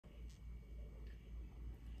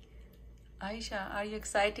Ayesha, are you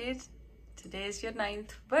excited? Today is your 9th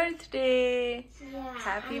birthday. Yeah,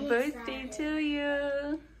 Happy I'm birthday excited. to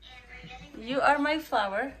you. You are my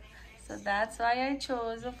flower. So that's why I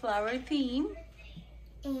chose a flower theme.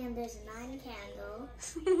 And there's 9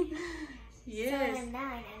 candles. Yes. So 9,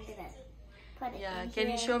 I'm gonna put it Yeah, in can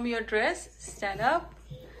you here. show me your dress? Stand up.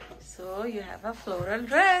 So you have a floral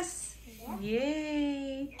dress. Yeah.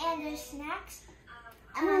 Yay. And there's snacks.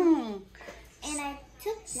 Hmm. And I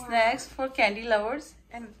took one. Snacks for candy lovers.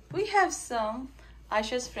 And we have some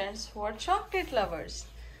Aisha's friends who are chocolate lovers.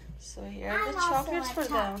 So here are I'm the also chocolates a for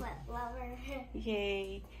them. chocolate lover.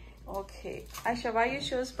 Yay. Okay. Aisha, why you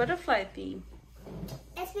chose butterfly theme?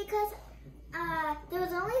 It's because there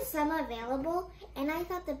was only some available, and I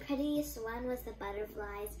thought the prettiest one was the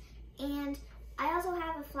butterflies. And I also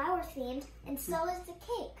have a flower themed, and so is the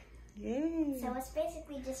cake. Yay. So it's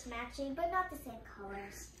basically just matching, but not the same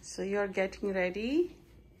colors. So you're getting ready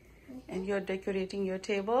and you're decorating your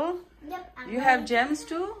table. Yep. You have gems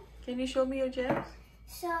too? Can you show me your gems?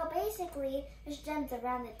 So basically, there's gems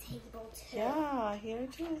around the table too. Yeah, here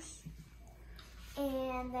it is.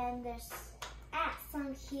 And then there's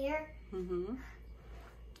some here.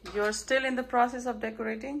 You're still in the process of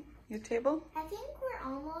decorating your table? I think we're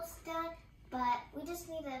almost done, but we just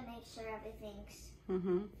need to make sure everything's,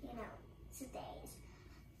 today's.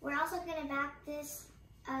 We're also gonna back this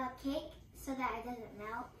cake so that it doesn't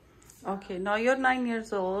melt. Okay, now you're 9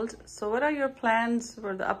 years old. So what are your plans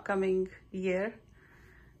for the upcoming year?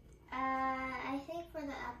 I think for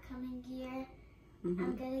the upcoming year,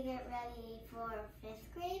 I'm gonna get ready for 5th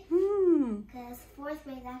grade because 4th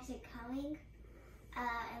grade is actually coming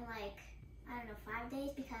in like, I don't know, 5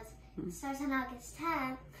 days because it starts on August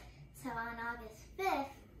 10th. So on August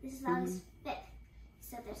 5th, this is August 5th.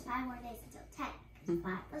 So there's 5 more days until 10.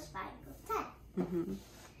 5 plus 5 equals 10.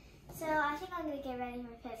 So I think I'm gonna get ready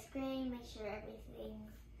for 5th grade, make sure everything,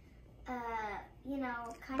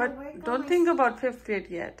 kind of work. But don't think about 5th grade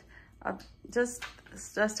yet. Just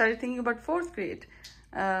started thinking about 4th grade.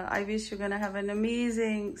 I wish you're gonna have an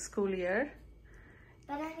amazing school year.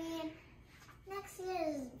 But I mean, next year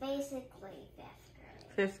is basically 5th grade.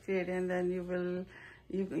 5th grade, and then you will,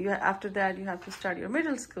 you after that you have to start your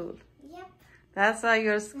middle school. Yep. That's why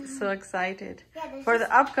you're so excited Yeah, for the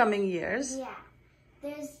upcoming years. Yeah.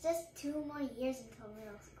 There's just 2 more years until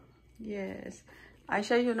middle school. Yes.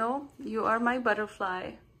 Ayesha, you are my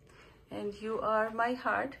butterfly and you are my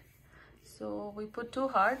heart. So we put 2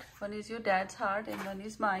 hearts. One is your dad's heart and one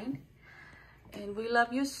is mine. And we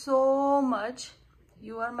love you so much.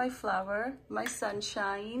 You are my flower, my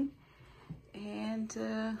sunshine. And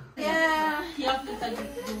Yeah.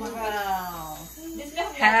 Wow.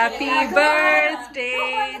 happy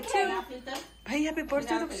birthday to Bhai, happy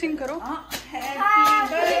birthday to sing karo.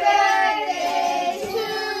 Happy birthday to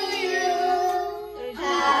you.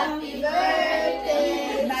 Happy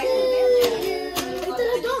birthday to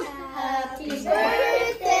you. Happy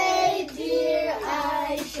birthday, dear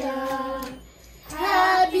Ayesha.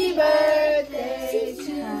 Happy birthday to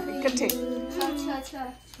you.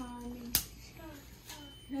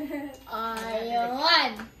 Are you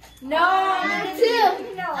 1? No. Are you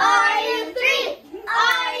 2? No. Are you 3?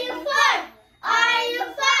 Are you 4? Are you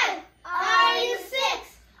 5? Are you 6?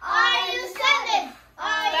 Are you 7?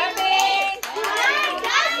 Are you 8? 9?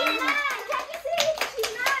 Guys, she's 9. Check your seat.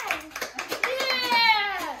 She's 9.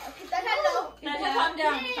 Yeah. Hello. Calm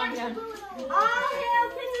down. Calm down. All hail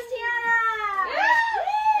Princess Tiana.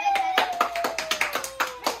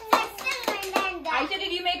 Aisha,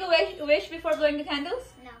 did you make a wish before blowing the candles?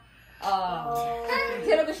 No. Oh.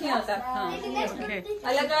 Zero wish nahi hota. Okay.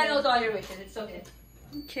 Allah knows all your wishes. It's okay.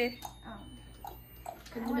 Okay.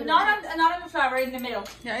 Not on the flower, in the middle.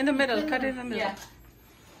 Yeah, in the middle. Cut in the middle. Yeah.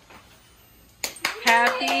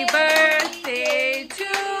 Happy birthday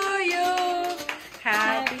to you.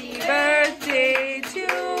 Happy birthday to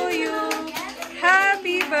you.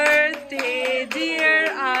 Happy birthday,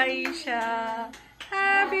 dear Ayesha.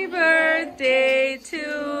 Happy birthday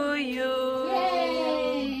to you.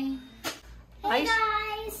 Hey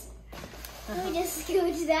guys! Let me just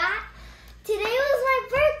scooch that. Today was my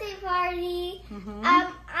birthday party.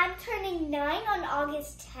 I'm turning 9 on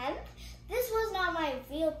August 10th. This was not my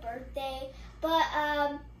real birthday, but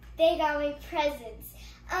they got me presents.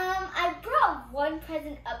 I brought one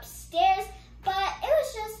present upstairs, but it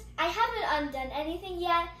was just, I haven't undone anything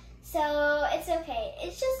yet, so it's okay.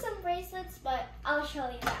 It's just some bracelets, but I'll show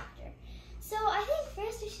you after. So I think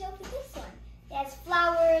first we should open this one. It has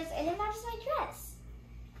flowers and it matches my dress.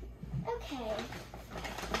 Okay.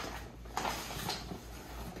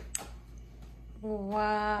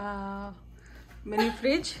 Wow. Mini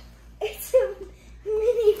fridge? It's a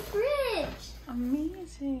mini fridge.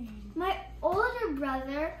 Amazing. My older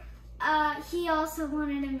brother, he also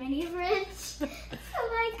wanted a mini fridge, so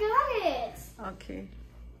I got it. Okay.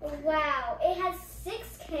 Wow, it has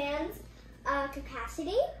 6 cans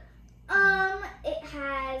capacity. It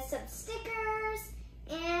has some stickers,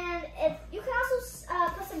 and you can also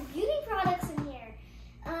put some beauty products in here.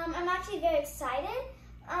 I'm actually very excited.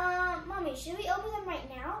 Mommy, should we open them right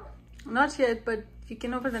now? Not yet, but you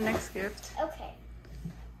can open the next gift. Okay.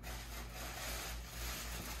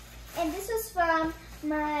 And this was from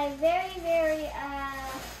my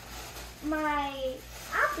my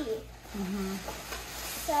auntie.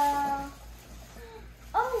 So,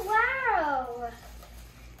 oh wow.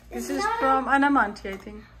 This is from Anamanti, I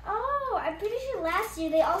think. Oh, I'm pretty sure last year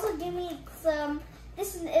they also gave me some,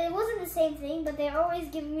 it wasn't the same thing, but they're always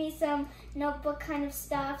giving me some notebook kind of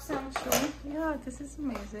stuff, Yeah, this is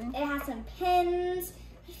amazing. It has some pins.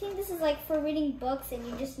 I think this is like for reading books and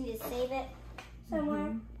you just need to save it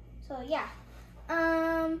somewhere. So yeah.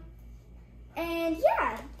 And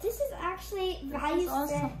yeah, this is actually value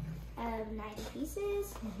set of 90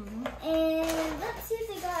 pieces. And let's see if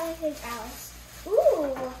they got anything else.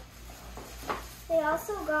 Ooh, they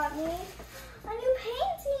also got me a new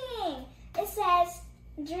painting. It says,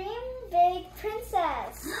 Dream Big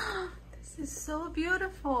Princess. This is so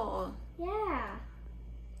beautiful. Yeah.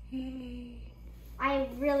 Yay. I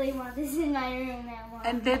really want this in my room now, Mom.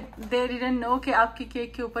 And they didn't know कि आपकी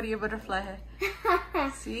cake के ऊपर ये butterfly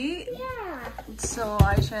है. See? Yeah. So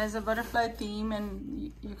Ayesha has a butterfly theme,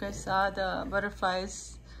 and you guys saw the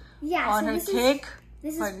butterflies on her cake.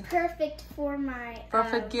 This is perfect for my...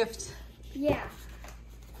 Perfect gift. Yeah.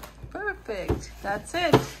 Perfect. That's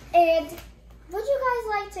it. And would you guys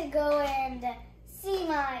like to go and see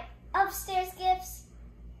my upstairs gifts?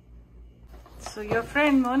 So your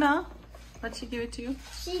friend Mona, what'd she give it to you?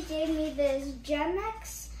 She gave me this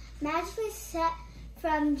Gemex magically set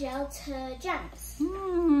from gel to gems.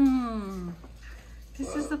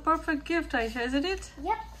 This is the perfect gift, Ayesha, isn't it?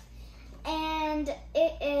 Yep. And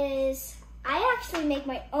it is... I actually make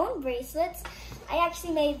my own bracelets. I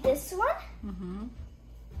actually made this one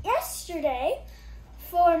yesterday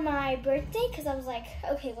for my birthday because I was like,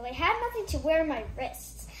 okay, well, I had nothing to wear on my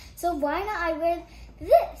wrists, so why not I wear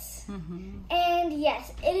this? And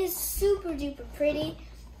yes, it is super duper pretty.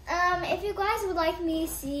 If you guys would like me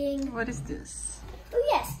seeing... What is this? Oh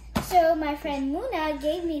yes, so my friend Muna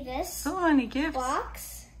gave me this So many gifts.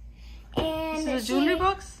 box. And Is it a jewelry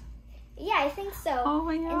box? Yeah, I think so. Oh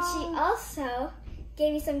my And god. she also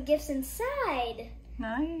gave me some gifts inside.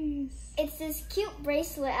 Nice. It's this cute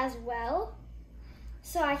bracelet as well.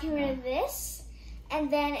 So I can wear this.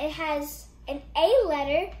 And then it has an A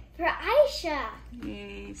letter for Ayesha.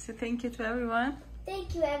 Yay. So thank you to everyone.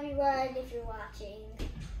 Thank you everyone if you're watching.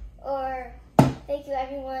 Or thank you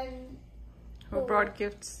everyone Who brought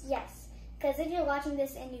gifts. Yes. Because if you're watching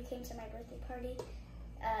this and you came to my birthday party,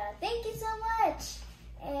 thank you so much.